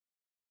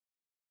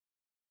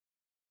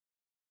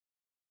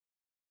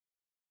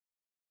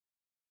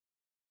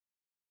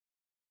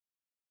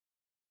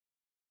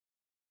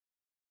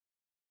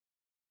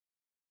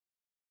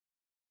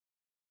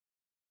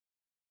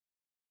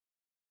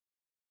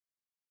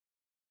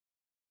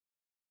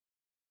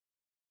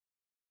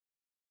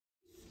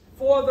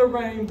for the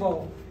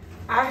rainbow.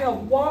 I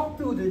have walked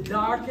through the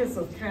darkest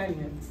of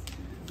canyons,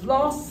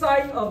 lost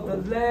sight of the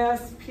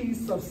last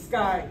piece of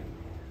sky.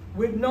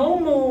 With no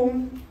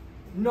moon,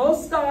 no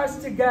stars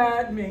to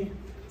guide me,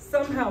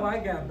 somehow I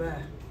got by.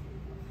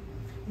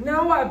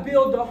 Now I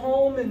build a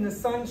home in the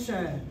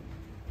sunshine.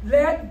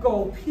 Let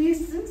go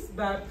pieces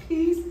by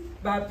piece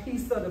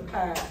of the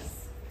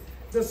past.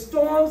 The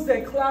storms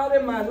that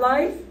clouded my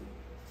life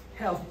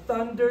have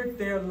thundered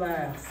their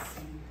last.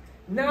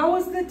 Now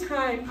is the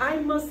time I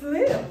must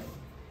live.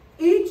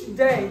 Each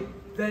day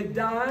that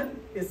dawn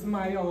is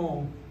my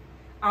own.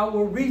 I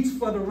will reach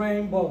for the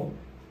rainbow,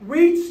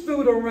 reach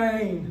through the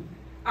rain.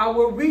 I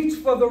will reach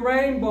for the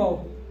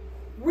rainbow,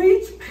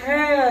 reach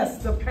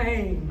past the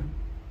pain.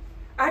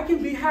 I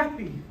can be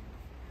happy,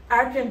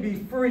 I can be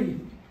free.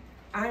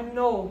 I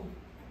know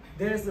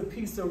there's a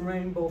piece of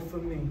rainbow for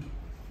me.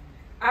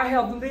 I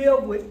have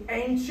lived with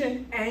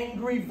ancient,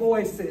 angry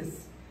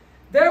voices.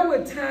 There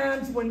were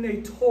times when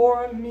they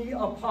tore me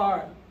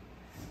apart,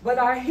 but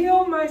I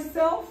healed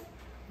myself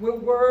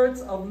with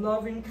words of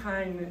loving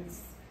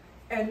kindness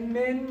and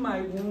mend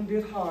my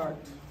wounded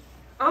heart.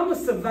 I'm a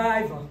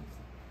survivor.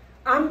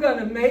 I'm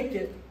gonna make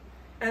it,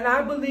 and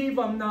I believe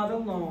I'm not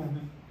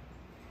alone.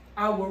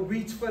 I will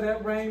reach for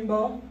that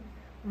rainbow,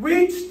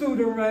 reach through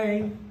the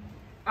rain.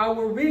 I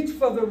will reach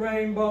for the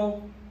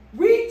rainbow,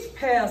 reach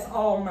past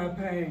all my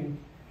pain.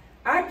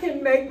 I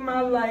can make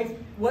my life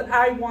what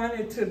I want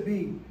it to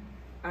be.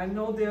 I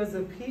know there's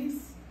a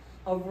piece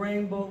of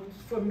rainbow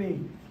for me.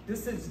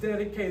 This is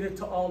dedicated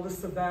to all the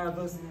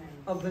survivors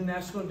of the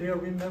National Day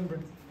of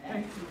Remembrance.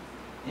 Thank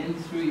you. In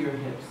through your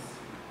hips,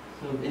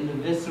 so in the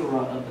viscera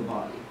of the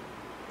body.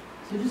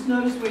 So just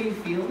notice where you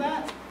feel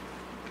that.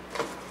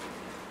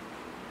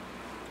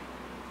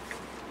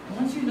 And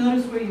once you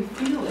notice where you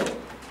feel it,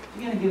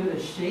 you're going to give it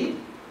a shape,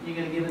 you're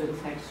going to give it a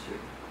texture.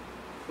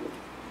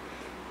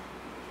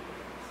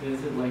 So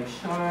is it like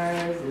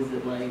shards? Is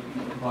it like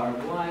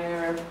barbed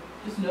wire?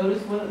 Just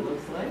notice what it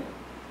looks like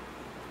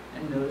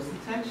and notice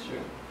the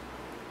texture.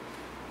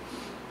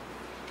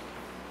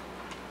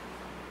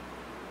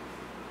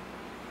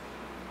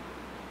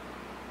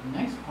 The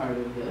next part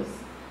of this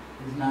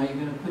is now you're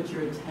going to put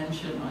your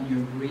attention on your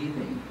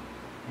breathing.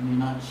 And you're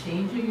not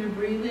changing your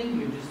breathing,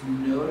 you're just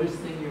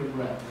noticing your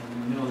breath.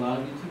 And I know a lot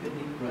of you took a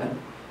deep breath,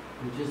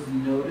 but just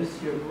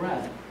notice your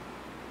breath.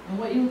 And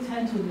what you'll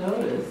tend to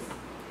notice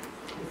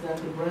is that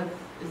the breath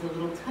is a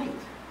little tight.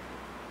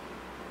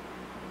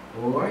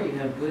 Or you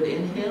have good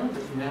inhale,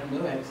 but you have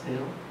no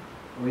exhale.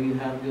 Or you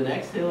have good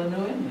exhale and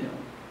no inhale.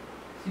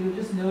 So you'll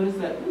just notice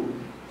that, ooh,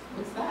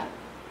 what's that?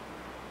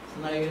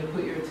 So now you're going to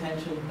put your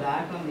attention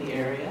back on the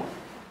area.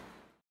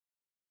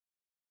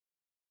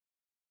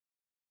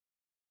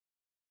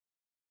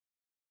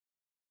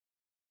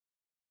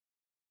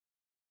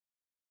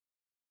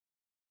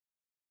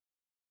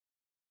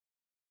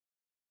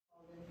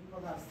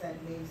 People have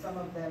sent me, some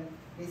of them,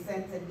 they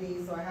sent to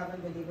me, so I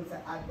haven't been able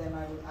to add them.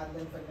 I will add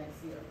them for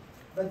next year.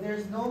 But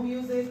there's no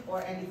music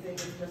or anything,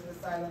 it's just a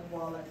silent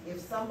wall. And if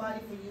somebody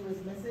for you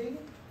is missing,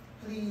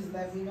 please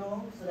let me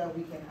know so that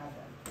we can add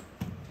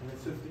them. And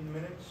it's 15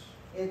 minutes?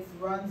 It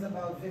runs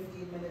about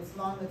 15 minutes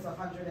long. It's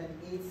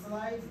 108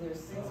 slides. There's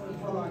 6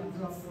 people on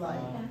each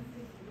slide.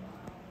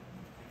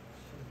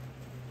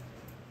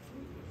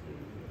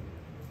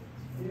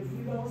 If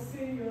you don't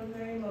see your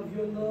name of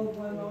your loved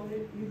one on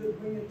it, either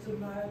bring it to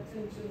my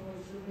attention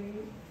or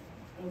Shalene,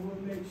 and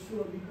we'll make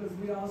sure, because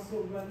we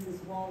also run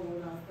this wall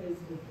on our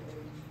Facebook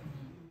page.